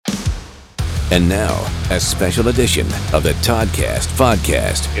And now, a special edition of the Toddcast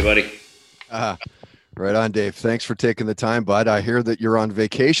podcast. Hey, buddy. Right on, Dave. Thanks for taking the time, bud. I hear that you're on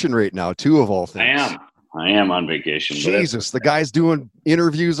vacation right now, too, of all things. I am on vacation. Jesus, the guy's doing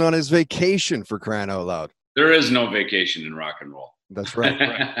interviews on his vacation, for crying out loud. There is no vacation in rock and roll. That's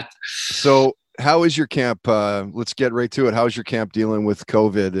right. So how is your camp? Let's get right to it. How's your camp dealing with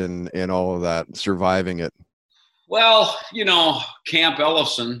COVID and all of that, surviving it? Well, Camp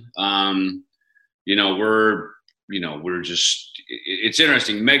Ellefson, we're just, it's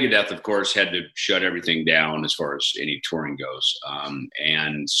interesting. Megadeth, of course, had to shut everything down as far as any touring goes.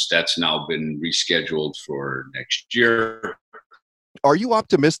 And that's now been rescheduled for next year. Are you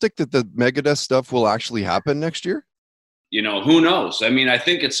optimistic that the Megadeth stuff will actually happen next year? Who knows? I mean, I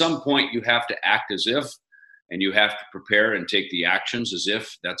think at some point you have to act as if, and you have to prepare and take the actions as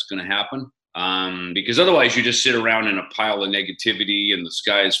if that's going to happen. Because otherwise you just sit around in a pile of negativity and the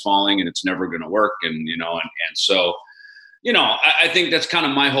sky is falling and it's never going to work. And so, I think that's kind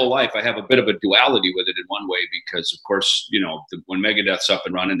of my whole life. I have a bit of a duality with it in one way, because of course, when Megadeth's up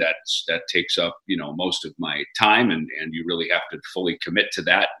and running, that takes up, most of my time, and you really have to fully commit to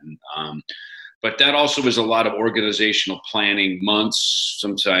that. And, but that also is a lot of organizational planning, months,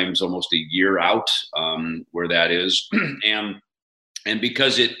 sometimes almost a year out, where that is. And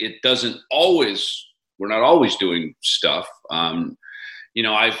because it doesn't always, we're not always doing stuff.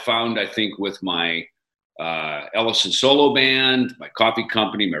 I've found, I think, with my Ellefson solo band, my coffee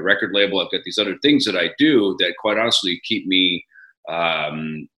company, my record label, I've got these other things that I do that quite honestly keep me,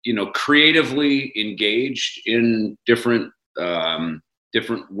 creatively engaged in different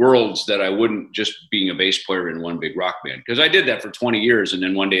worlds that I wouldn't just being a bass player in one big rock band. Because I did that for 20 years, and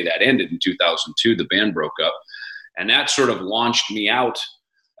then one day that ended in 2002. The band broke up. And that sort of launched me out.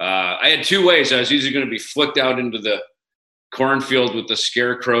 I had two ways. I was either going to be flicked out into the cornfield with the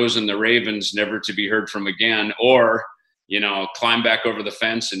scarecrows and the ravens, never to be heard from again, or, climb back over the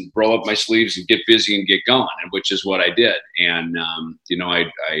fence and roll up my sleeves and get busy and get going, which is what I did. And, I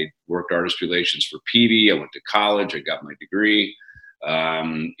worked artist relations for Peavey. I went to college. I got my degree. I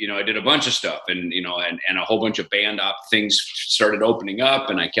did a bunch of stuff, and a whole bunch of band op things started opening up,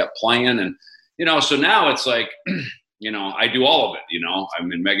 and I kept playing. And, so now it's like, I do all of it,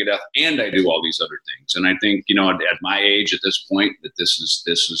 I'm in Megadeth and I do all these other things. And I think, at my age, at this point, that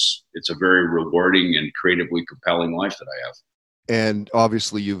it's a very rewarding and creatively compelling life that I have. And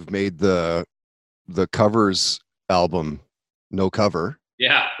obviously you've made the covers album, No Cover.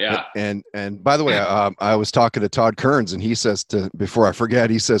 Yeah. And by the way, I was talking to Todd Kearns, and he says before I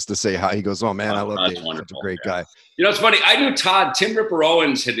forget, he says to say hi. He goes, "Oh man, I love Dave. He's such a great guy." It's funny. I knew Todd. Tim Ripper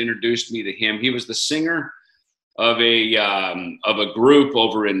Owens had introduced me to him. He was the singer of a group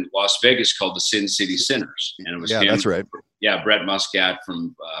over in Las Vegas called the Sin City Sinners, and it was him. That's right. Yeah, Brett Muscat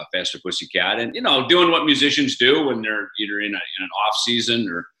from Faster Pussycat, and doing what musicians do when they're either in an off season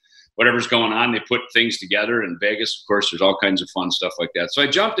or whatever's going on. They put things together in Vegas. Of course, there's all kinds of fun stuff like that. So I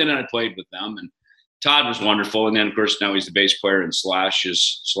jumped in and I played with them, and Todd was wonderful. And then, of course, now he's the bass player in Slash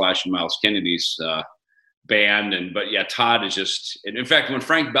and Miles Kennedy's band. But yeah, Todd is just, and in fact, when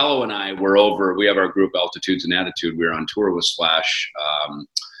Frank Bello and I were over, we have our group Altitudes and Attitude. We were on tour with Slash a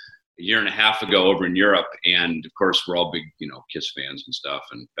year and a half ago over in Europe. And of course, we're all big, Kiss fans and stuff.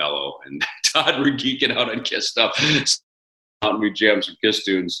 And Bello and Todd were geeking out on Kiss stuff. And we jam some Kiss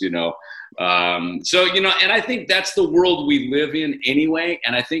tunes, and I think that's the world we live in anyway.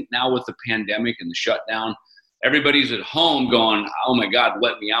 And I think now with the pandemic and the shutdown, everybody's at home going, "Oh my God,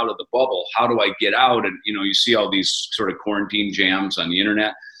 let me out of the bubble. How do I get out?" And, you see all these sort of quarantine jams on the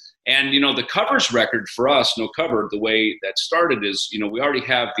internet. And, the covers record for us, No Cover, the way that started is, we already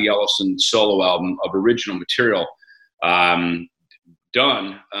have the Ellefson solo album of original material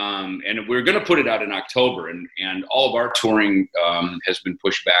done, and we're going to put it out in October, and all of our touring has been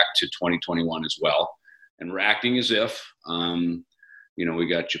pushed back to 2021 as well, and we're acting as if we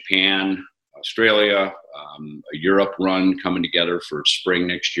got Japan, Australia, a Europe run coming together for spring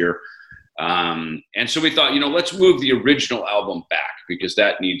next year, and so we thought, let's move the original album back, because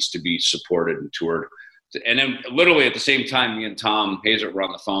that needs to be supported and toured. And then literally at the same time, me and Tom Hazel were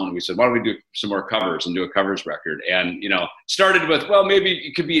on the phone, and we said, why don't we do some more covers and do a covers record? And, started with, well, maybe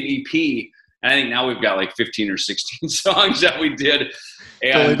it could be an EP. And I think now we've got like 15 or 16 songs that we did.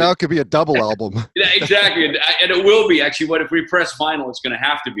 And now it could be a double album. Yeah, exactly. And it will be actually. What if we press vinyl, it's going to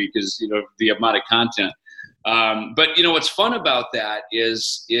have to be, because, the amount of content. But, what's fun about that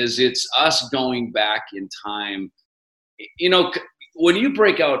is it's us going back in time. When you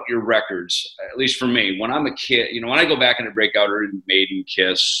break out your records, at least for me, when I'm a kid, when I go back and I break out Iron Maiden,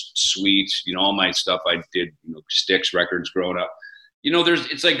 Kiss, Sweet, all my stuff I did, Styx records growing up.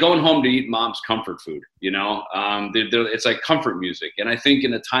 it's like going home to eat mom's comfort food, it's like comfort music. And I think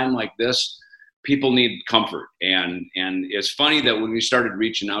in a time like this, people need comfort. And it's funny that when we started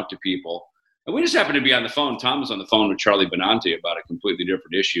reaching out to people, and we just happened to be on the phone. Tom was on the phone with Charlie Benante about a completely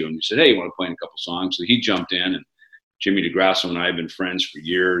different issue. And he said, hey, you want to play in a couple songs? So he jumped in, and Jimmy DeGrasso and I have been friends for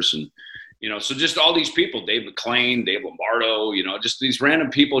years. And, so just all these people, Dave McClain, Dave Lombardo, just these random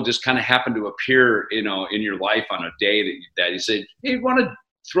people just kind of happen to appear, in your life on a day that you say, hey, you want to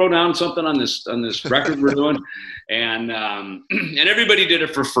throw down something on this record we're doing? And everybody did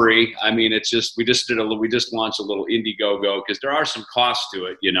it for free. I mean, it's just, we just launched a little Indiegogo because there are some costs to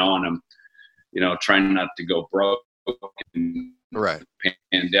it, and I'm, trying not to go broke in right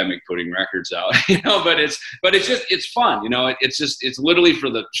pandemic putting records out, but it's fun. It's literally for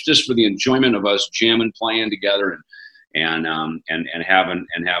the enjoyment of us jamming, playing together and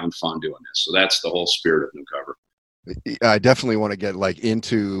having fun doing this. So that's the whole spirit of New Cover. I definitely want to get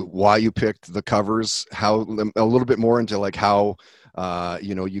into why you picked the covers, how a little bit more into how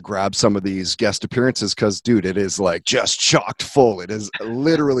you grab some of these guest appearances, because dude, it is just chocked full. It is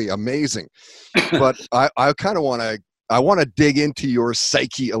literally amazing. But I kind of want to dig into your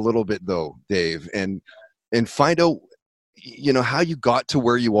psyche a little bit though, Dave, and find out how you got to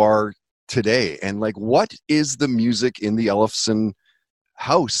where you are today, and what is the music in the Ellefson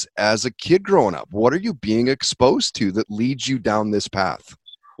house as a kid growing up? What are you being exposed to that leads you down this path?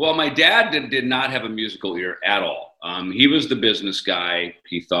 Well, my dad did not have a musical ear at all. He was the business guy.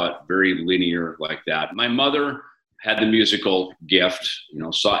 He thought very linear like that. My mother had the musical gift,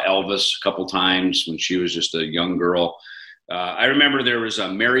 saw Elvis a couple times when she was just a young girl. I remember there was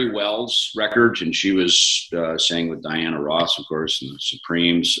a Mary Wells record, and she was sang with Diana Ross, of course, and the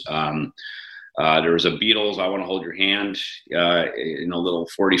Supremes. There was a Beatles, I Want to Hold Your Hand, in a little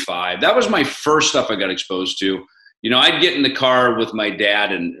 45. That was my first stuff I got exposed to. I'd get in the car with my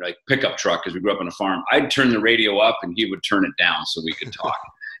dad and pickup truck, because we grew up on a farm. I'd turn the radio up and he would turn it down so we could talk,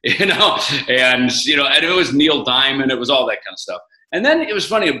 and it was Neil Diamond. It was all that kind of stuff. And then it was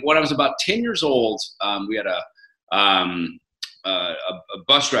funny, when I was about 10 years old, we had a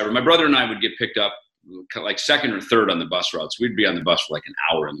bus driver. My brother and I would get picked up second or third on the bus routes. We'd be on the bus for an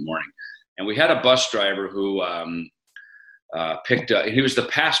hour in the morning. And we had a bus driver who picked up, he was the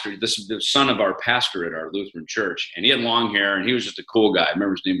pastor, the son of our pastor at our Lutheran church. And he had long hair, and he was just a cool guy. I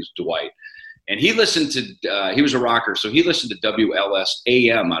remember his name was Dwight. And he listened to, he was a rocker, so he listened to WLS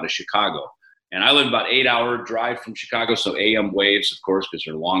AM out of Chicago. And I live about 8-hour drive from Chicago, so AM waves, of course, because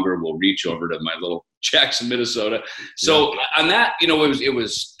they're longer, will reach over to my little Jackson, Minnesota. So on that, it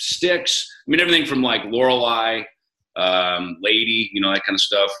was Styx. I mean, everything from Lorelei, Lady, that kind of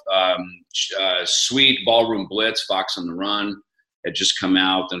stuff. Sweet, Ballroom Blitz, Fox on the Run had just come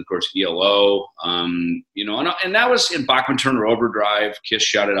out. Then, of course, ELO. And that was in Bachman Turner Overdrive. Kiss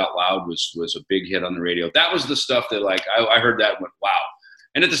Shout It Out Loud was a big hit on the radio. That was the stuff that I heard that and went, wow.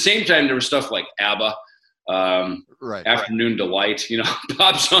 And at the same time, there was stuff like ABBA, Afternoon Delight,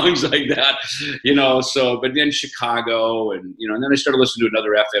 pop songs like that, but then Chicago and then I started listening to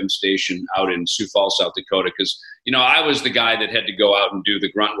another FM station out in Sioux Falls, South Dakota. Cause I was the guy that had to go out and do the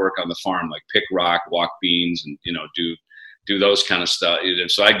grunt work on the farm, like pick rock, walk beans, and, do those kind of stuff.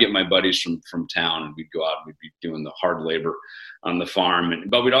 So I'd get my buddies from town, and we'd go out and we'd be doing the hard labor on the farm.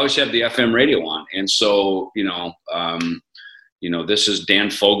 But we'd always have the FM radio on. And so, this is Dan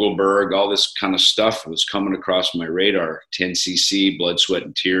Fogelberg, all this kind of stuff was coming across my radar. 10cc, Blood, Sweat,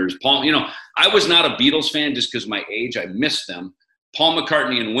 and Tears. Paul, I was not a Beatles fan just because my age, I missed them. Paul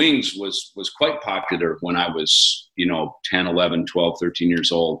McCartney and Wings was quite popular when I was, 10, 11, 12, 13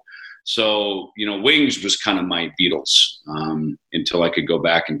 years old. So, Wings was kind of my Beatles until I could go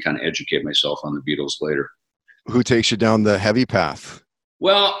back and kind of educate myself on the Beatles later. Who takes you down the heavy path?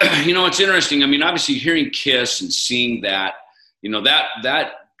 Well, it's interesting. I mean, obviously hearing Kiss and seeing that,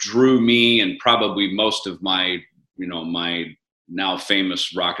 that drew me and probably most of my, my now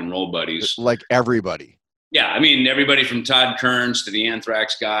famous rock and roll buddies. Like everybody. Yeah. I mean, everybody from Todd Kearns to the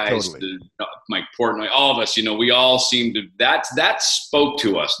Anthrax guys, to Mike Portnoy, all of us, we all seemed to, that spoke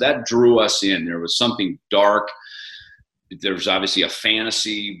to us. That drew us in. There was something dark. There was obviously a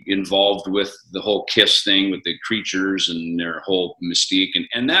fantasy involved with the whole Kiss thing with the creatures and their whole mystique.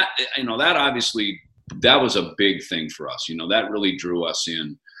 And that, that obviously, that was a big thing for us. That really drew us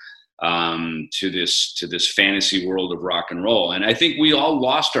in to this fantasy world of rock and roll. And I think we all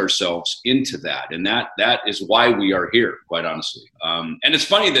lost ourselves into that. And that is why we are here, quite honestly. And it's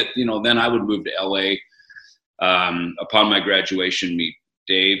funny that, then I would move to LA upon my graduation, meet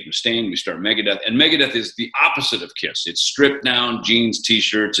Dave Mustaine, we start Megadeth, and Megadeth is the opposite of Kiss. It's stripped down jeans,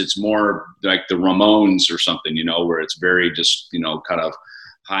 t-shirts. It's more like the Ramones or something, where it's very just, kind of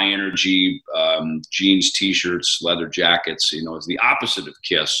high energy, jeans, t-shirts, leather jackets, it's the opposite of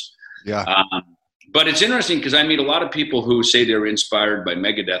Kiss. Yeah. But it's interesting because I meet a lot of people who say they're inspired by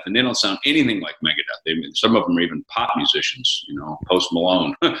Megadeth, and they don't sound anything like Megadeth. Some of them are even pop musicians, Post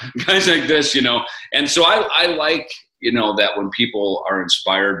Malone, guys like this, And so I like, that when people are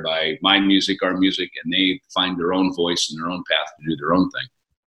inspired by my music, our music, and they find their own voice and their own path to do their own thing.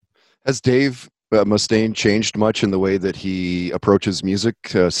 Has Dave Mustaine changed much in the way that he approaches music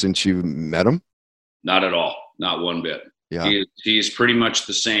since you met him? Not at all. Not one bit. Yeah. He's pretty much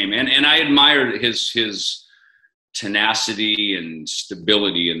the same. And I admire his tenacity and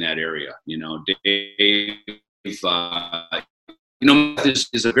stability in that area. Dave, is a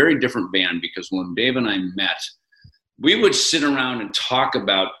very different band, because when Dave and I met, we would sit around and talk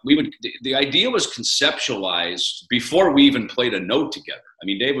about, the idea was conceptualized before we even played a note together. I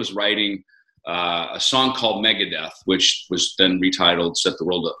mean, Dave was writing a song called Megadeth, which was then retitled Set the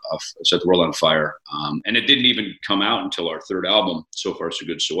World on Fire. And it didn't even come out until our third album, So Far So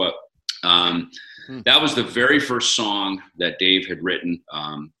Good So What. That was the very first song that Dave had written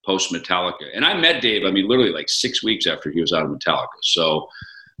post Metallica. And I met Dave, literally like 6 weeks after he was out of Metallica. So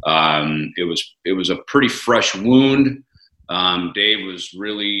it was a pretty fresh wound. Dave was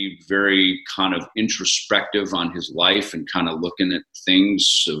really very kind of introspective on his life and kind of looking at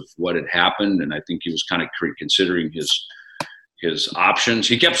things of what had happened. And I think he was kind of considering his options.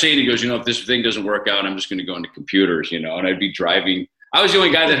 He kept saying, he goes, if this thing doesn't work out, I'm just going to go into computers, and I'd be driving. I was the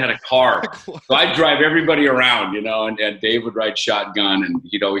only guy that had a car. So I'd drive everybody around, and Dave would ride shotgun, and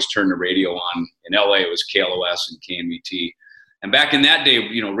he'd always turn the radio on. In LA, it was KLOS and KMET. And back in that day,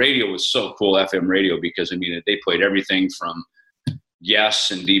 radio was so cool, FM radio, because they played everything from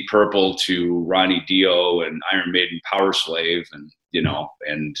Yes and Deep Purple to Ronnie Dio and Iron Maiden, Power Slave, and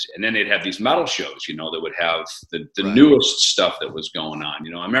and then they'd have these metal shows, that would have the right. newest stuff that was going on.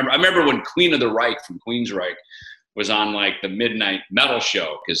 I remember when Queen of the Reich from Queensryche was on like the midnight metal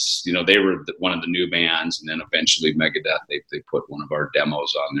show, because they were one of the new bands, and then eventually Megadeth, they put one of our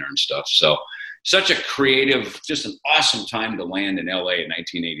demos on there and stuff. So such a creative, just an awesome time to land in LA in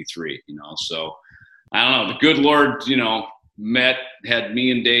 1983, so I don't know, the good Lord, had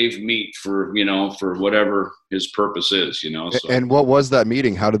me and Dave meet for whatever his purpose is, so. And what was that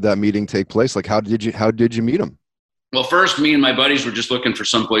meeting? How did that meeting take place? Like, how did you meet him? Well, first, me and my buddies were just looking for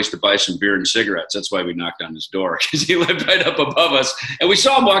some place to buy some beer and cigarettes. That's why we knocked on his door, because he lived right up above us. And we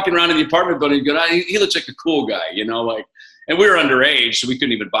saw him walking around in the apartment building. He looks like a cool guy, and we were underage, so we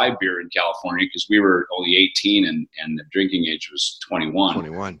couldn't even buy beer in California because we were only 18 and the drinking age was 21.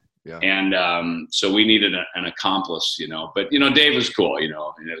 21, yeah. And so we needed an accomplice, But, Dave was cool,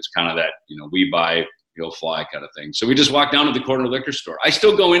 and it was kind of that, we buy, he'll fly kind of thing. So we just walked down to the corner liquor store. I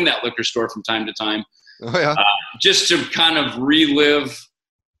still go in that liquor store from time to time. Oh, yeah. Just to kind of relive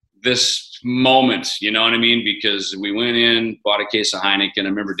this moment, you know what I mean? Because we went in, bought a case of Heineken. I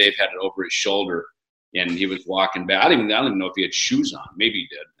remember Dave had it over his shoulder, and he was walking back. I don't even know if he had shoes on. Maybe he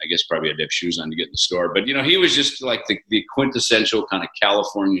did. I guess probably had to have shoes on to get in the store. But, he was just like the quintessential kind of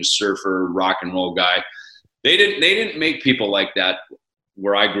California surfer, rock and roll guy. They didn't make people like that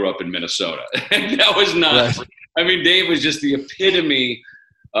where I grew up in Minnesota. That was not. Right. Dave was just the epitome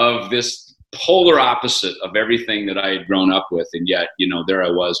of this polar opposite of everything that I had grown up with. And yet, there I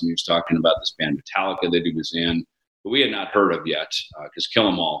was, and he was talking about this band Metallica that he was in, but we had not heard of yet, because Kill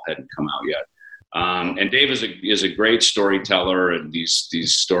 'Em All hadn't come out yet. And Dave is a great storyteller, and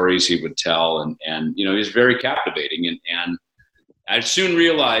these stories he would tell, and he's very captivating. And I soon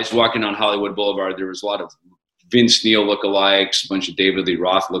realized, walking on Hollywood Boulevard, there was a lot of Vince Neil lookalikes, a bunch of David Lee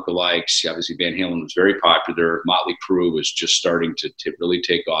Roth lookalikes. Obviously, Van Halen was very popular. Motley Crue was just starting to really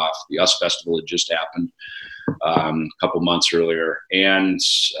take off. The US Festival had just happened a couple months earlier. And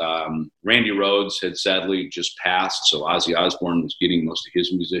Randy Rhoads had sadly just passed. So Ozzy Osbourne was getting most of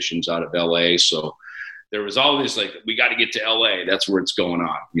his musicians out of LA. So there was all this, like, we got to get to LA. That's where it's going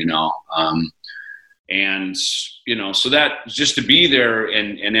on, And, so that just to be there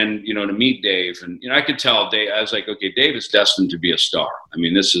and then, to meet Dave, and, I could tell Dave, I was like, okay, Dave is destined to be a star.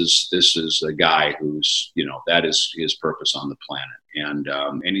 This is a guy who's, that is his purpose on the planet.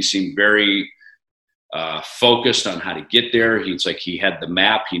 And he seemed very focused on how to get there. He's like, he had the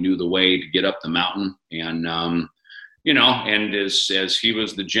map, he knew the way to get up the mountain. And, and as he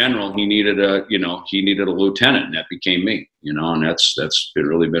was the general, he needed a lieutenant, and that became me, and that's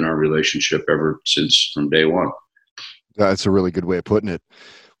really been our relationship ever since, from day one. That's a really good way of putting it.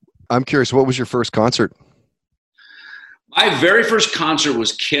 I'm curious, what was your first concert? My very first concert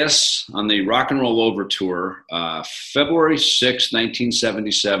was Kiss on the Rock and Roll Over tour, February 6,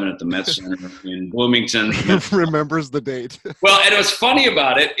 1977 at the Met Center in Bloomington. Remembers the date. Well, and what's funny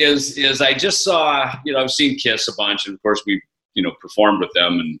about it is I just saw, I've seen Kiss a bunch, and of course we, performed with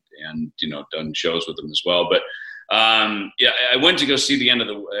them and done shows with them as well. But I went to go see the end of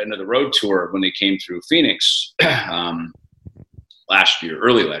the road tour when they came through Phoenix early last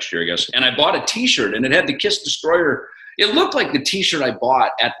year, I guess. And I bought a T-shirt, and it had the Kiss Destroyer. It looked like the T-shirt I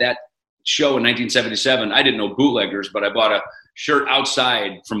bought at that show in 1977. I didn't know bootleggers, but I bought a shirt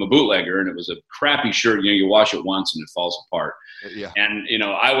outside from a bootlegger, and it was a crappy shirt. You wash it once and it falls apart. Yeah. And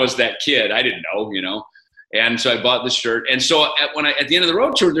I was that kid. I didn't know. And so I bought this shirt. And so at the end of the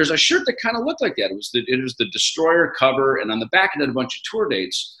road tour, there's a shirt that kind of looked like that. It was the Destroyer cover, and on the back it had a bunch of tour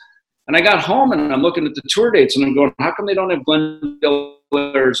dates. And I got home and I'm looking at the tour dates, and I'm going, how come they don't have Glendale,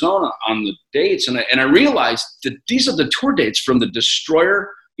 Arizona on the dates? And I realized that these are the tour dates from the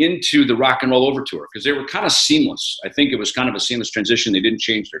Destroyer into the Rock and Roll Over tour, because they were kind of seamless. I think it was kind of a seamless transition. They didn't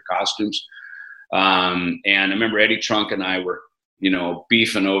change their costumes. And I remember Eddie Trunk and I were,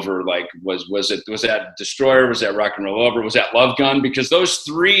 beefing over, like, was that Destroyer? Was that Rock and Roll Over? Was that Love Gun? Because those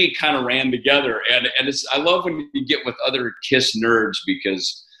three kind of ran together. And I love when you get with other Kiss nerds,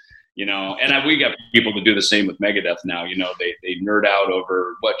 because, we got people to do the same with Megadeth now. They nerd out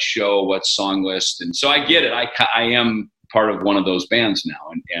over what show, what song list. And so I get it. I am part of one of those bands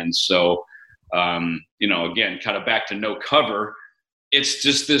now. And so, again, kind of back to No Cover, it's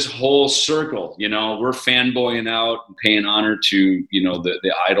just this whole circle. We're fanboying out and paying honor to,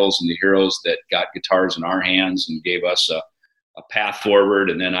 the idols and the heroes that got guitars in our hands and gave us a path forward.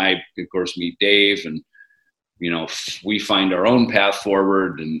 And then I, of course, meet Dave, and, we find our own path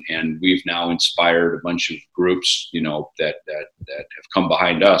forward, and we've now inspired a bunch of groups, that have come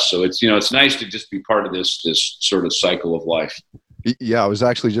behind us. So it's, it's nice to just be part of this sort of cycle of life. Yeah, I was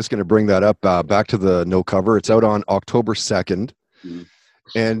actually just going to bring that up, back to the No Cover. It's out on October 2nd. Mm-hmm.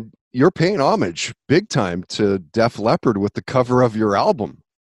 And you're paying homage big time to Def Leppard with the cover of your album.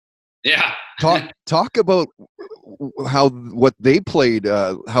 Yeah. Talk about how they played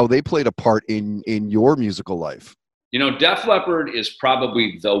a part in your musical life. Def Leppard is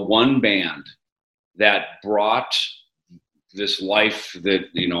probably the one band that brought this life that,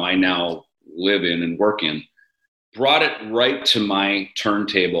 I now live in and work in, brought it right to my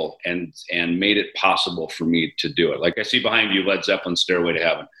turntable and made it possible for me to do it. Like I see behind you, Led Zeppelin, Stairway to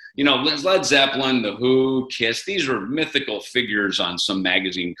Heaven. Led Zeppelin, The Who, Kiss, these are mythical figures on some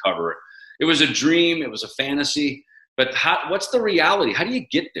magazine cover. It was a dream. It was a fantasy. But what's the reality? How do you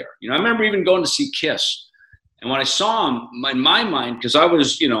get there? I remember even going to see Kiss. And when I saw them, in my mind, because I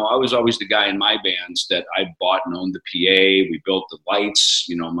was always the guy in my bands that I bought and owned the PA. We built the lights.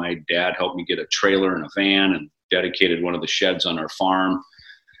 My dad helped me get a trailer and a van and dedicated one of the sheds on our farm,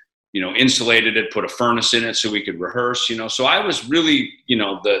 insulated it, put a furnace in it so we could rehearse, So I was really,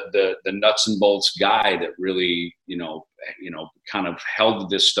 the nuts and bolts guy that really, kind of held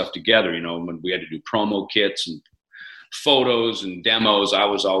this stuff together. When we had to do promo kits and photos and demos, I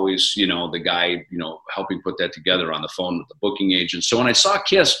was always, the guy, helping put that together on the phone with the booking agent. So when I saw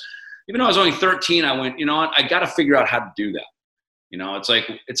Kiss, even though I was only 13, I went, I got to figure out how to do that.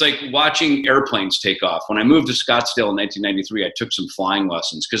 It's like watching airplanes take off. When I moved to Scottsdale in 1993, I took some flying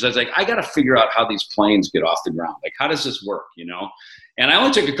lessons, because I was like, I got to figure out how these planes get off the ground. Like, how does this work, And I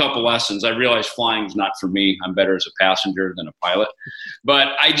only took a couple lessons. I realized flying is not for me. I'm better as a passenger than a pilot. But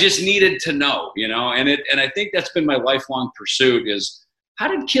I just needed to know, And I think that's been my lifelong pursuit is, how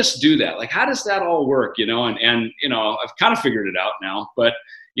did Kiss do that? Like, how does that all work, And I've kind of figured it out now. But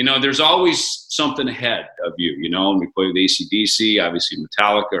there's always something ahead of you, and we play with AC/DC, obviously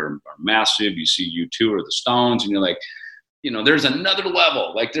Metallica are massive. You see U2 or the Stones, and you're like, there's another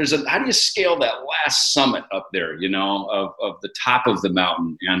level. Like, how do you scale that last summit up there, of the top of the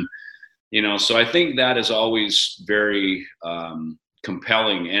mountain? And, so I think that is always very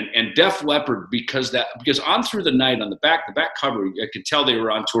compelling. And Def Leppard, because On Through the Night on the back cover, I could tell they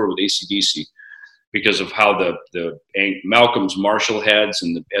were on tour with AC/DC. Because of how the Malcolm's Marshall heads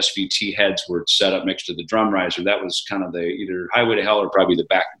and the SVT heads were set up next to the drum riser. That was kind of the either Highway to Hell or probably the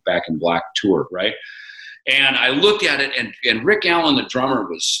Back in Black tour, right? And I look at it, and Rick Allen, the drummer,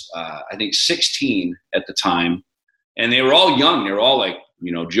 was I think 16 at the time, and they were all young. They were all like,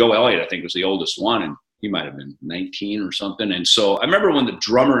 Joe Elliott, I think, was the oldest one, and he might have been 19 or something. And so I remember when the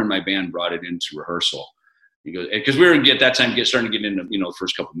drummer in my band brought it into rehearsal. He goes, because we were at that time starting to get into, the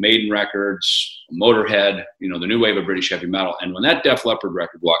first couple of Maiden records, Motorhead, the new wave of British heavy metal. And when that Def Leppard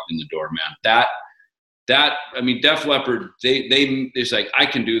record walked in the door, man, Def Leppard, it's like, I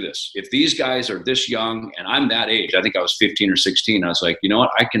can do this. If these guys are this young and I'm that age, I think I was 15 or 16. I was like, you know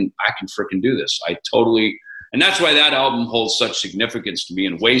what? I can freaking do this. And that's why that album holds such significance to me.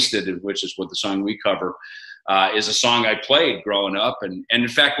 And Wasted, which is what the song we cover, is a song I played growing up. And in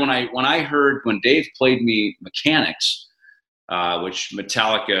fact, when Dave played me Mechanics, which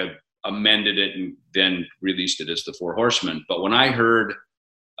Metallica amended it and then released it as the Four Horsemen. But when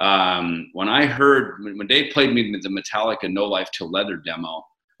Dave played me the Metallica No Life Till Leather demo,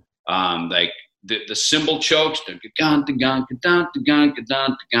 like the cymbal chokes,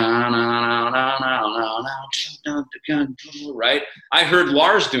 right? I heard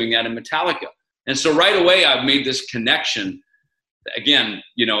Lars doing that in Metallica. And so right away I made this connection. Again,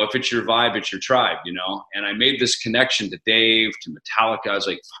 if it's your vibe, it's your tribe, and I made this connection to Dave, to Metallica. I was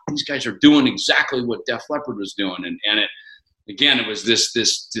like, these guys are doing exactly what Def Leppard was doing. And it was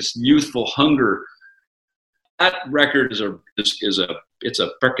this youthful hunger. That record is a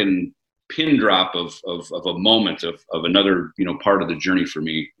freaking pin drop of a moment of another, part of the journey for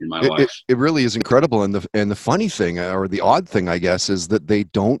me in my life. It really is incredible. And the funny thing, or the odd thing, I guess, is that they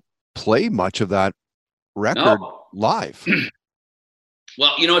don't play much of that record live.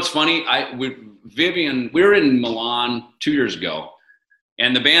 Well, it's funny. Vivian, we were in Milan 2 years ago,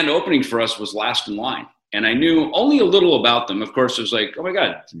 and the band opening for us was Last in Line. And I knew only a little about them. Of course, it was like, oh my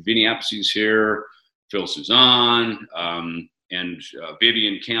God, Vinny Appice's here, Phil Suzanne, and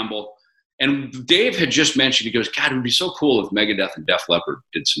Vivian Campbell. And Dave had just mentioned, he goes, God, it would be so cool if Megadeth and Def Leppard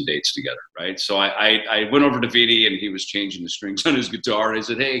did some dates together, right? So I went over to Vinny, and he was changing the strings on his guitar. I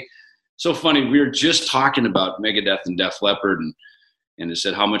said, hey, so funny, we were just talking about Megadeth and Def Leppard, and I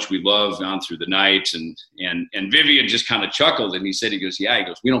said how much we love On Through the Night, and Vivian just kind of chuckled, and he goes,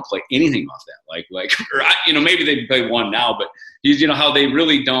 we don't play anything off that. Like maybe they play one now, but how they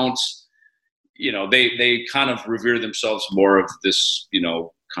really don't, they kind of revere themselves more of this,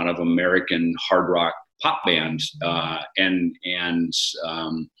 kind of American hard rock pop band,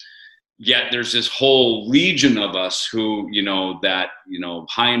 yet there's this whole legion of us who,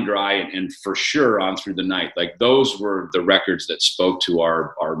 High and Dry and for sure On Through the Night, like those were the records that spoke to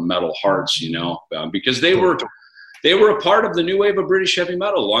our metal hearts, because they were a part of the new wave of British heavy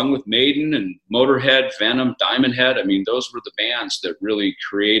metal, along with Maiden and Motorhead, Venom, Diamond Head. I mean, those were the bands that really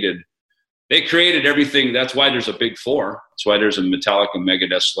created everything. That's why there's a big four. That's why there's a Metallica,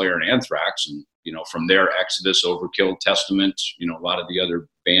 Megadeth, Slayer, and Anthrax. And, from there, Exodus, Overkill, Testament, a lot of the other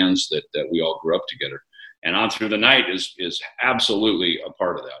bands that we all grew up together. And On Through the Night is absolutely a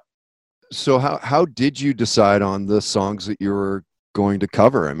part of that. So how did you decide on the songs that you were going to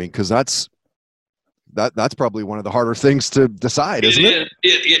cover? I mean, because that's probably one of the harder things to decide, isn't it?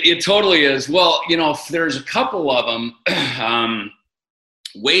 It totally is. Well, there's a couple of them.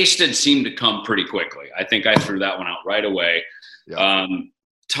 Wasted seemed to come pretty quickly. I think I threw that one out right away. Yeah.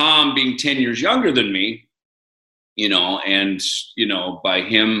 Tom being 10 years younger than me, and, by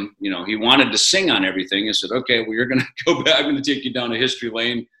him, he wanted to sing on everything. I said, okay, well, you're going to go back. I'm going to take you down a history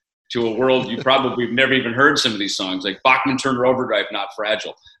lane to a world you probably have never even heard some of these songs, like Bachman Turner Overdrive, Not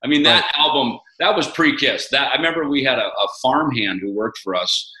Fragile. I mean, that album, that was pre-Kiss. I remember we had a farmhand who worked for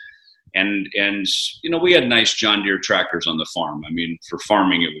us, and we had nice John Deere tractors on the farm. I mean, for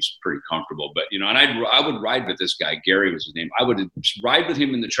farming, it was pretty comfortable. But, and I would ride with this guy, Gary was his name. I would ride with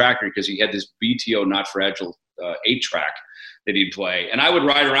him in the tractor because he had this BTO Not Fragile 8-track that he'd play. And I would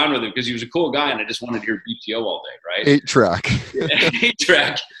ride around with him because he was a cool guy, and I just wanted to hear BTO all day, right? 8-track.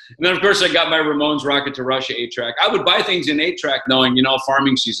 8-track. And then, of course, I got my Ramones Rocket to Russia 8-track. I would buy things in 8-track knowing,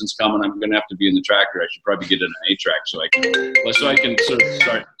 farming season's coming. I'm going to have to be in the tractor. I should probably get it in 8-track so I can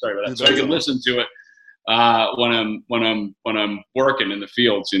sorry about that. So I can listen to it when I'm working in the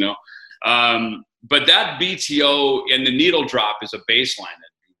fields, But that BTO and the needle drop is a bass line.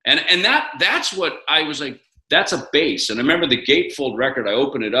 And that's what I was like, that's a bass. And I remember the gatefold record, I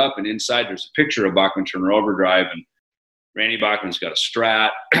opened it up, and inside there's a picture of Bachman Turner Overdrive, and Randy Bachman's got a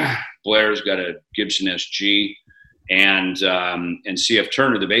Strat, Blair's got a Gibson SG, and C.F.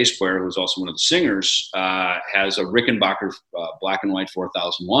 Turner, the bass player, who's also one of the singers, has a Rickenbacker Black and White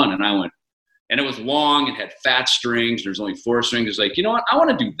 4001. And I went, and it was long, it had fat strings, there's only 4 strings. It's like, you know what, I want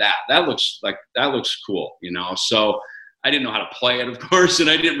to do that. That looks cool, So I didn't know how to play it, of course, and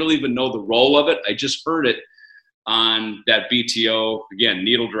I didn't really even know the role of it. I just heard it on that BTO, again,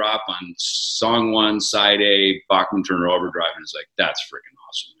 needle drop on song 1, side A, Bachman Turner Overdrive, and it's like, that's freaking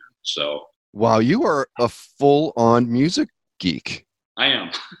awesome, man. So, wow, you are a full-on music geek. I am.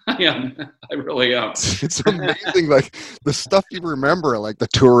 I really am. It's amazing, like the stuff you remember, like the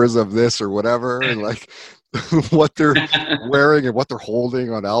tours of this or whatever, and like what they're wearing and what they're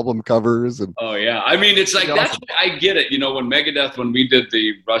holding on album covers. And oh yeah, I mean, it's like that's I get it. When Megadeth, when we did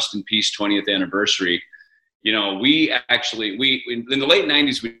the Rust in Peace 20th anniversary, we in the late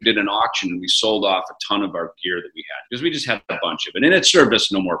 90s we did an auction and we sold off a ton of our gear that we had because we just had a bunch of it and it served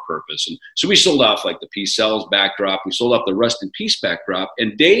us no more purpose. And so we sold off like the Peace Sells backdrop, we sold off the Rust in Peace backdrop,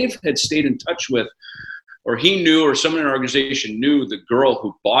 and Dave had stayed in touch with, or he knew, or someone in our organization knew the girl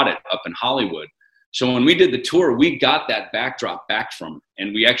who bought it up in Hollywood. So when we did the tour, we got that backdrop back from her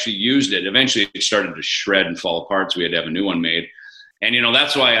and we actually used it. Eventually it started to shred and fall apart, so we had to have a new one made. And,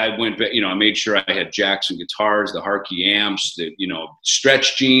 that's why I went, I made sure I had Jackson guitars, the Harkey amps, the,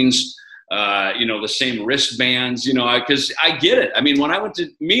 stretch jeans, the same wristbands, because I get it. I mean, when I went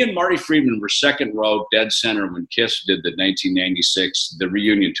me and Marty Friedman were second row, dead center when Kiss did the 1996, the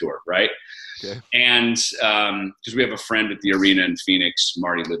reunion tour, right? Okay. And because we have a friend at the arena in Phoenix,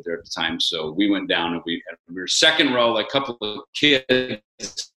 Marty lived there at the time. So we went down and we were second row, like a couple of kids.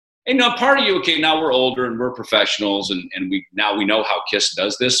 And part of you, okay, now we're older and we're professionals and we know how Kiss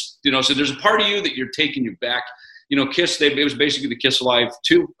does this, so there's a part of you that you're taking you back, Kiss, it was basically the Kiss Alive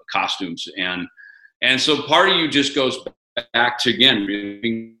 2 costumes. And so part of you just goes back to, again,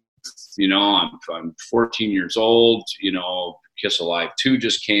 I'm 14 years old, Kiss Alive 2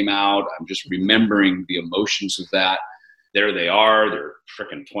 just came out. I'm just remembering the emotions of that. There they are. They're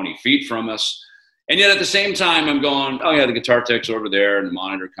freaking 20 feet from us. And yet at the same time, I'm going, oh yeah, the guitar tech's over there and the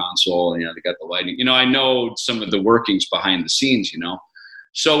monitor console, and they got the lighting. I know some of the workings behind the scenes,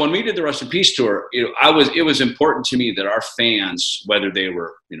 So when we did the Rust in Peace tour, it was important to me that our fans, whether they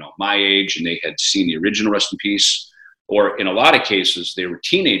were, my age and they had seen the original Rust in Peace, or in a lot of cases, they were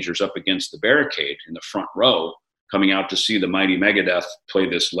teenagers up against the barricade in the front row, coming out to see the mighty Megadeth play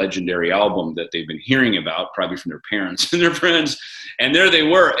this legendary album that they've been hearing about, probably from their parents and their friends. And there they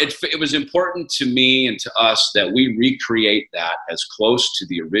were. It was important to me and to us that we recreate that as close to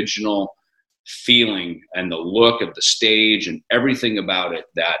the original feeling and the look of the stage and everything about it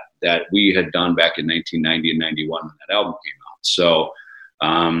that we had done back in 1990 and 91 when that album came out. So,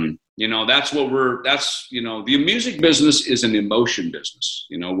 the music business is an emotion business.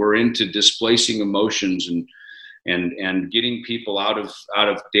 We're into displacing emotions and getting people out of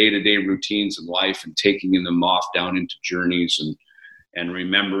day-to-day routines in life and taking them off down into journeys and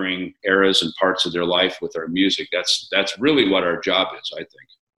remembering eras and parts of their life with our music. That's really what our job is, I think.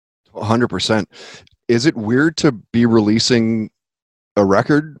 100%. Is it weird to be releasing a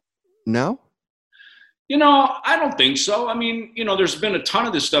record now? I don't think so. I mean, there's been a ton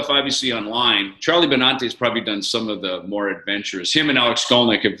of this stuff obviously online. Charlie Benante's probably done some of the more adventurous. Him and Alex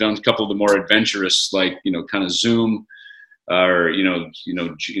Skolnick have done a couple of the more adventurous, like, kind of Zoom or,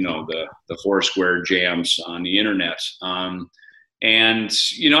 the Foursquare jams on the internet. I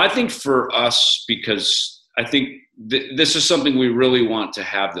think for us, because I think this is something we really want to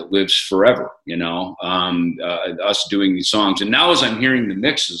have that lives forever, us doing these songs. And now as I'm hearing the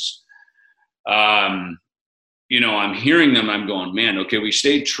mixes, I'm hearing them, I'm going, man, okay, we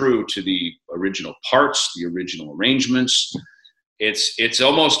stayed true to the original parts, the original arrangements. It's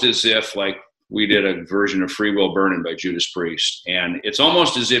almost as if like we did a version of Free Will Burning by Judas Priest. And it's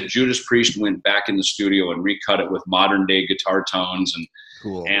almost as if Judas Priest went back in the studio and recut it with modern day guitar tones. And,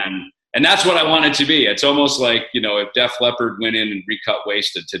 cool. And that's what I want it to be. It's almost like, if Def Leppard went in and recut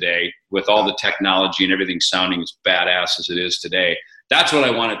Wasted today with all the technology and everything sounding as badass as it is today, that's what I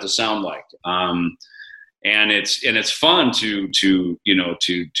want it to sound like. And it's fun to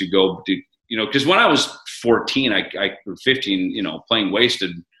go to, because when I was 14, I 15, playing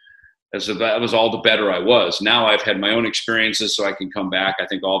Wasted, that was all the better I was. Now I've had my own experiences, so I can come back. I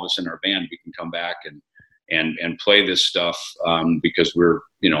think all of us in our band, we can come back and play this stuff because we're,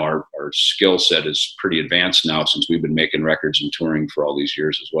 our skill set is pretty advanced now since we've been making records and touring for all these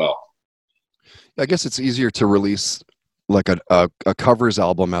years as well. I guess it's easier to release like a covers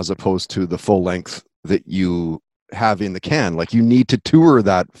album as opposed to the full length that you have in the can. Like you need to tour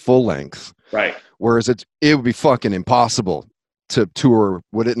that full length, right? Whereas it would be fucking impossible to tour,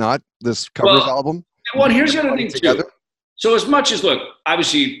 would it not? This covers album. Well, here's the other thing too. So as much as, look,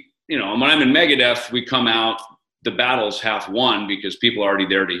 obviously, when I'm in Megadeth, we come out, the battle's half won because people are already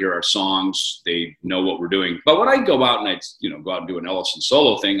there to hear our songs. They know what we're doing. But when I go out and go out and do an Ellison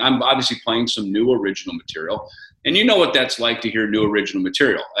solo thing, I'm obviously playing some new original material. And you know what that's like to hear new original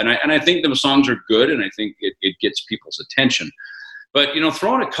material. And I think the songs are good, and I think it gets people's attention. But,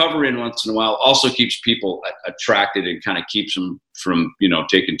 throwing a cover in once in a while also keeps people attracted and kind of keeps them from,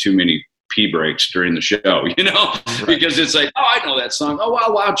 taking too many pee breaks during the show, right. Because it's like, oh, I know that song.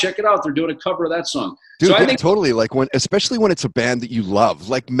 Oh, wow, check it out. They're doing a cover of that song. Dude, so I think totally. Like especially when it's a band that you love,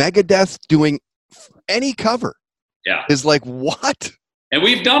 like Megadeth doing any cover Yeah. is like, what? And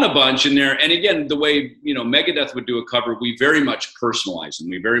we've done a bunch in there. And again, the way, Megadeth would do a cover, we very much personalize them.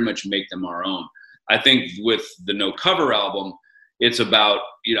 We very much make them our own. I think with the No Cover album, it's about,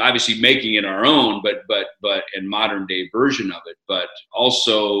 obviously making it our own, but in modern day version of it. But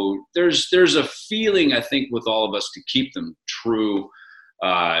also there's a feeling, I think, with all of us to keep them true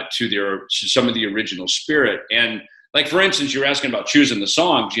to some of the original spirit. And like, for instance, you're asking about choosing the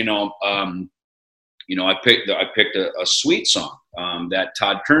songs, I picked a Sweet song that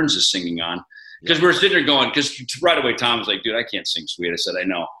Todd Kearns is singing on, because we were sitting there going, because right away Tom was like, dude, I can't sing Sweet. I said, I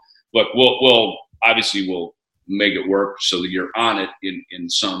know. Look, we'll make it work so that you're on it in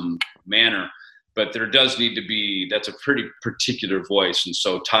some manner. But there does need to be, that's a pretty particular voice. And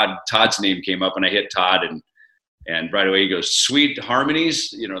so Todd's name came up, and I hit Todd, and right away he goes, Sweet harmonies,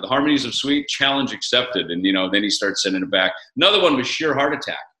 the harmonies of Sweet, challenge accepted. And, then he starts sending it back. Another one was Sheer Heart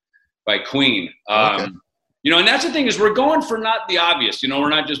Attack by Queen. Okay. And that's the thing, is we're going for not the obvious. We're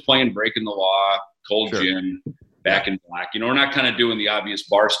not just playing Breaking the Law, Cold Gin, Back in Black. We're not kind of doing the obvious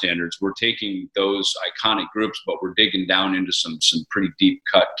bar standards. We're taking those iconic groups, but we're digging down into some pretty deep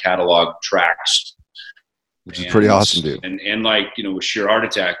cut catalog tracks, which is pretty awesome, dude. And like, with Sheer Heart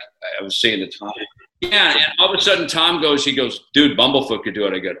Attack, I was saying to Tom, yeah, and all of a sudden Tom goes, dude, Bumblefoot could do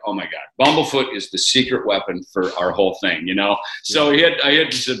it. I go, oh my God, Bumblefoot is the secret weapon for our whole thing, So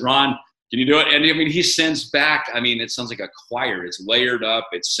he said, Ron, can you do it? And he sends back, it sounds like a choir. It's layered up.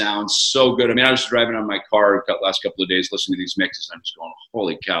 It sounds so good. I was driving on my car the last couple of days listening to these mixes. I'm just going,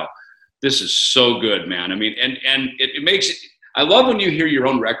 holy cow, this is so good, man. And it makes it, I love when you hear your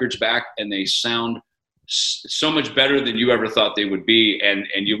own records back and they sound so much better than you ever thought they would be. And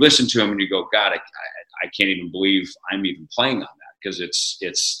you listen to them and you go, God, I can't even believe I'm even playing on that. Because it's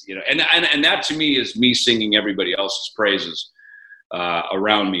and that to me is me singing everybody else's praises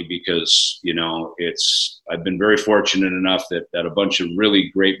around me, because I've been very fortunate enough that a bunch of really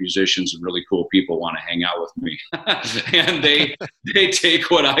great musicians and really cool people want to hang out with me, and they take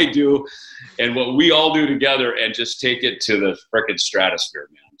what I do and what we all do together and just take it to the frickin' stratosphere,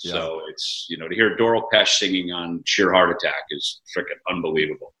 man. Yeah. So it's to hear Doral Pesh singing on Sheer Heart Attack is frickin'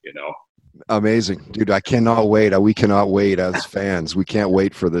 unbelievable, Amazing, dude. I cannot wait. We cannot wait as fans. We can't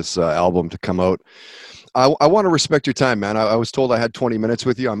wait for this album to come out. I want to respect your time, man. I was told I had 20 minutes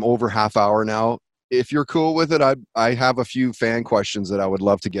with you. I'm over half hour now. If you're cool with it, I have a few fan questions that I would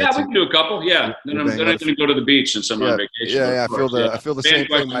love to get to. Yeah, we can do a couple. Yeah. Then I'm going to go to the beach since I'm on vacation. Yeah, I feel the same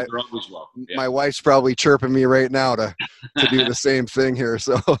thing. My wife's probably chirping me right now to do the same thing here.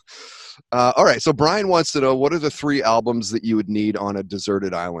 So, all right. So Brian wants to know, what are the 3 albums that you would need on a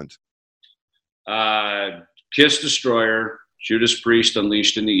deserted island? Kiss Destroyer, Judas Priest,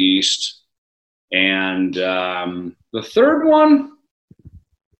 Unleashed in the East. And the third one,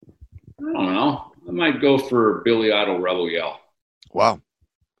 I don't know. I might go for Billy Idol, Rebel Yell. Wow.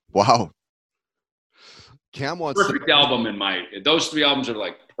 Cam wants perfect album those 3 albums are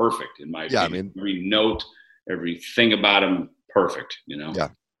like perfect in my opinion. Every note, everything about them, perfect.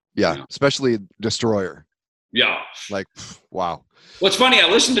 Yeah. Especially Destroyer. Yeah. Like, wow. What's funny, I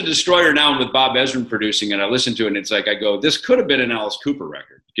listen to Destroyer now with Bob Ezrin producing, and I listen to it, and it's like, I go, this could have been an Alice Cooper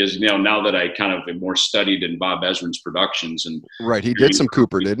record, because now that I kind of am more studied in Bob Ezrin's productions, and right, he did some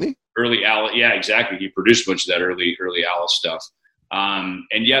Cooper, didn't he? Early Alice, yeah, exactly. He produced much of that early Alice stuff,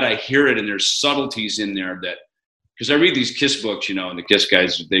 and yet I hear it, and there's subtleties in there that, because I read these Kiss books, and the Kiss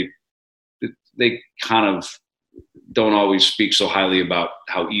guys, they kind of don't always speak so highly about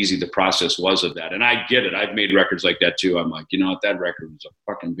how easy the process was of that. And I get it. I've made records like that too. I'm like, what, that record was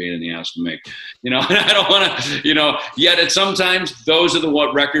a fucking pain in the ass to make, and I don't want to, yet at sometimes those are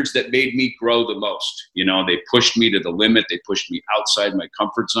the records that made me grow the most. They pushed me to the limit. They pushed me outside my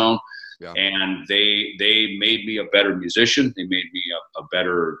comfort zone. Yeah. And they made me a better musician. They made me a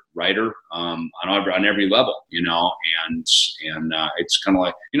better writer on every level, and it's kind of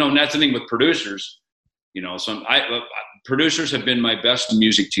like, and that's the thing with producers. Producers have been my best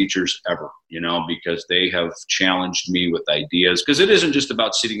music teachers ever, because they have challenged me with ideas, because it isn't just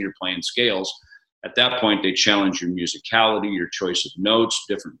about sitting here playing scales. At that point, they challenge your musicality, your choice of notes,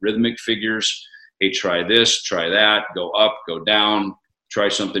 different rhythmic figures. Hey, try this, try that, go up, go down, try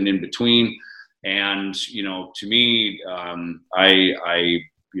something in between. And, to me, I've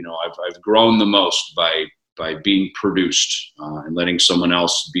grown the most by being produced and letting someone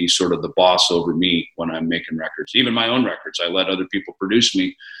else be sort of the boss over me when I'm making records. Even my own records, I let other people produce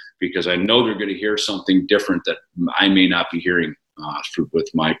me, because I know they're going to hear something different that I may not be hearing with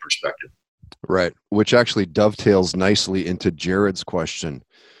my perspective. Right, which actually dovetails nicely into Jared's question.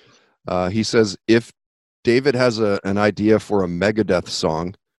 He says, if David has an idea for a Megadeth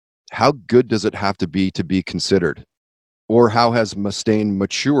song, how good does it have to be considered? Or how has Mustaine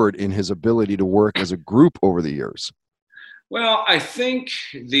matured in his ability to work as a group over the years? Well, I think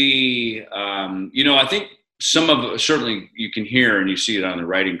I think certainly you can hear and you see it on the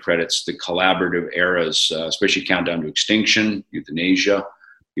writing credits, the collaborative eras, especially Countdown to Extinction, Euthanasia,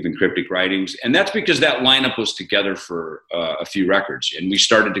 even Cryptic Writings. And that's because that lineup was together for a few records, and we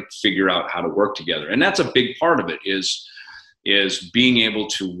started to figure out how to work together. And that's a big part of it is being able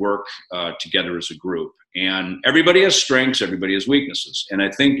to work together as a group. And everybody has strengths, everybody has weaknesses. And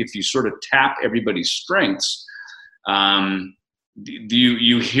I think if you sort of tap everybody's strengths,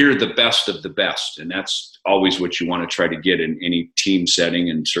 you hear the best of the best. And that's always what you want to try to get in any team setting,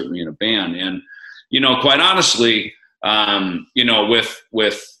 and certainly in a band. And, quite honestly,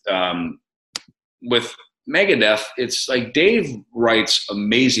 with Megadeth, it's like Dave writes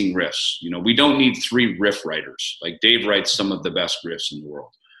amazing riffs. We don't need 3 riff writers. Like Dave writes some of the best riffs in the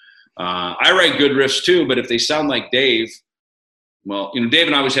world. I write good riffs too, but if they sound like Dave, well, Dave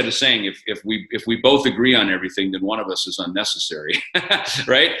and I always had a saying: if we both agree on everything, then one of us is unnecessary,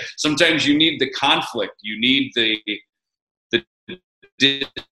 right? Sometimes you need the conflict, you need the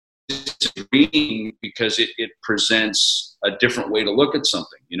disagreeing, because it presents a different way to look at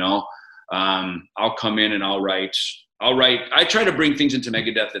something. I'll come in and I'll write. I try to bring things into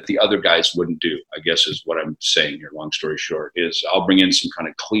Megadeth that the other guys wouldn't do, I guess is what I'm saying here. Long story short is I'll bring in some kind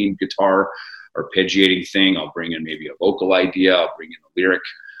of clean guitar arpeggiating thing. I'll bring in maybe a vocal idea. I'll bring in a lyric.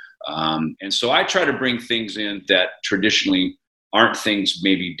 And so I try to bring things in that traditionally aren't things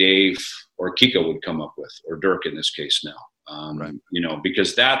maybe Dave or Kiko would come up with, or Dirk in this case now, right.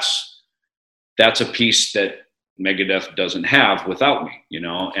 Because that's a piece that Megadeth doesn't have without me,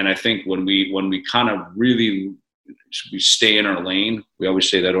 and I think when we kind of really we stay in our lane. We always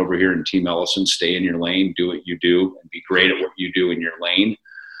say that over here in Team Ellison: stay in your lane, do what you do, and be great at what you do in your lane.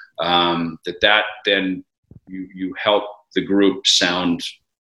 That then you help the group sound,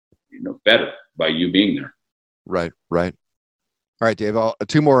 better by you being there. Right. All right, Dave.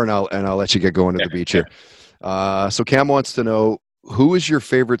 2 more, and I'll let you get going to the beach here. So Cam wants to know, who is your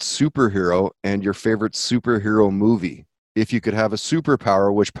favorite superhero and your favorite superhero movie? If you could have a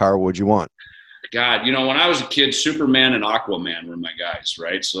superpower, which power would you want? God, when I was a kid, Superman and Aquaman were my guys,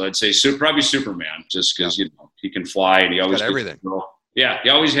 right? So I'd say probably Superman, just because he can fly and he always got everything. Yeah, he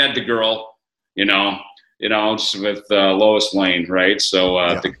always had the girl, with Lois Lane, right?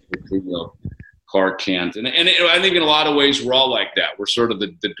 So Clark Kent, and I think in a lot of ways we're all like that. We're sort of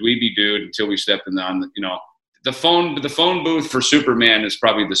the dweeby dude until we step in on the phone booth for Superman is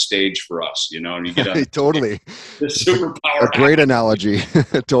probably the stage for us, and you get totally the superpower. A great analogy.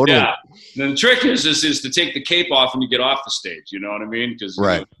 Totally. Yeah. And the trick is to take the cape off when you get off the stage. You know what I mean? Because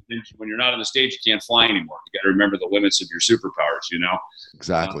right. When you're not on the stage, you can't fly anymore. You got to remember the limits of your superpowers.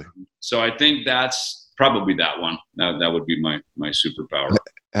 Exactly. So I think that's probably that one. That would be my superpower.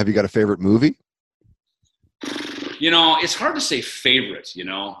 Have you got a favorite movie? It's hard to say favorite.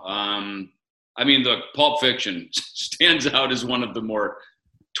 The Pulp Fiction stands out as one of the more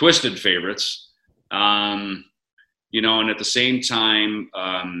twisted favorites. And at the same time,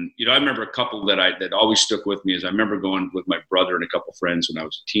 I remember a couple that always stuck with me. Is I remember going with my brother and a couple friends when I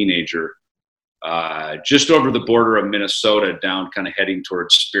was a teenager, just over the border of Minnesota, down kind of heading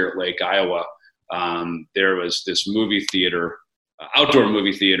towards Spirit Lake, Iowa. There was this movie theater, outdoor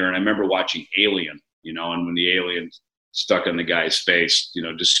movie theater, and I remember watching Alien. And when the alien stuck on the guy's face,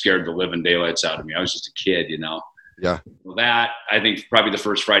 just scared the living daylights out of me. I was just a kid, Yeah. Well, that, I think, probably the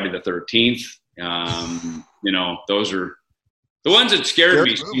first Friday the 13th. Those are the ones that scared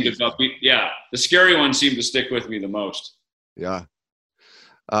me. The scary ones seem to stick with me the most. Yeah.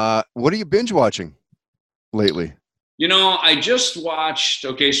 What are you binge watching lately? I just watched,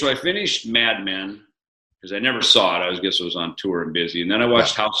 so I finished Mad Men because I never saw it. I guess I was on tour and busy. And then I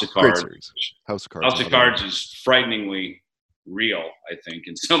watched House of Cards. House of Cards. House of Cards is frighteningly real, I think,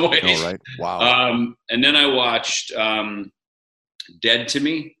 in some ways. Oh, right. Wow. And then I watched Dead to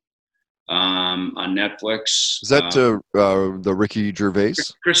Me on Netflix. Is that the Ricky Gervais?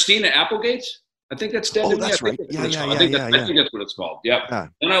 Christina Applegate? I think that's Dead to Me. That's right. I think that's what it's called. Yep. Yeah.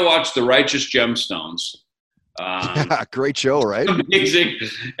 Then I watched The Righteous Gemstones. Great show, right? Amazing.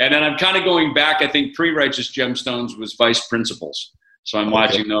 And then I'm kind of going back. I think pre-Righteous Gemstones was Vice Principals. So I'm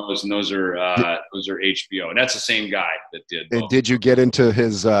watching those, and those are HBO. And that's the same guy that did. And did you get into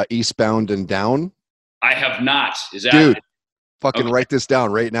his Eastbound and Down? I have not. Is that dude? Fucking write this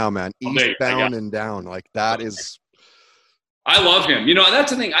down right now, man. Eastbound and Down, like that is. I love him.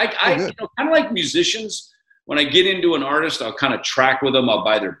 That's the thing. I kind of like musicians. When I get into an artist, I'll kind of track with them. I'll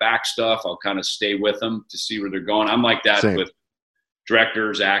buy their back stuff. I'll kind of stay with them to see where they're going. I'm like that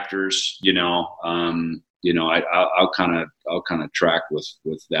directors, actors, I'll kind of track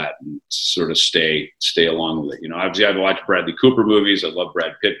with that and sort of stay along with it. Obviously I've watched Bradley Cooper movies. I love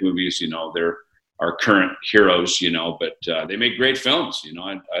Brad Pitt movies. They're our current heroes, but they make great films.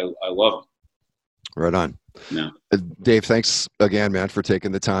 I love them. Right on. Yeah. Dave, thanks again, man, for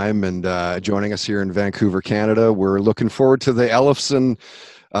taking the time and joining us here in Vancouver, Canada. We're looking forward to the Ellefson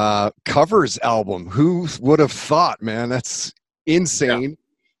covers album. Who would have thought, man? That's insane.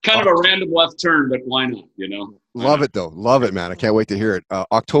 Yeah. Kind of a random left turn, but why not? Love it though. Love it, man. I can't wait to hear it.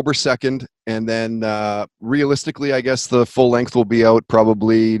 October 2nd. And then realistically, I guess the full length will be out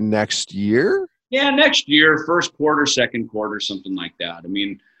probably next year. Yeah, next year, first quarter, second quarter, something like that. I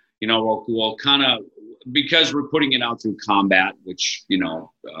mean, we'll kind of, because we're putting it out through Combat, which,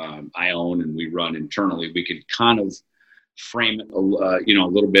 I own and we run internally, we could kind of frame it, a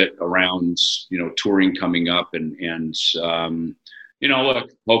little bit around, touring coming up and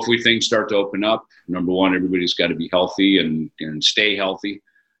look, hopefully things start to open up. Number one, everybody's got to be healthy and stay healthy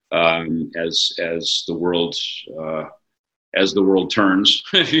as the world turns,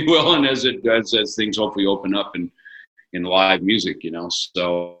 if you will, and as things hopefully open up in live music,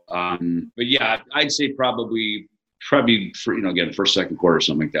 So, but yeah, I'd say probably for, again, first, second quarter,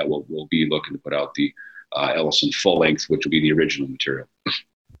 something like that. We'll be looking to put out the Ellefson full length, which will be the original material.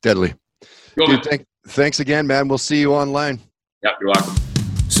 Deadly. Dude, thanks again, man. We'll see you online. Yeah, you're welcome.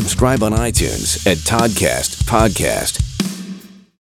 Subscribe on iTunes at Toddcast Podcast.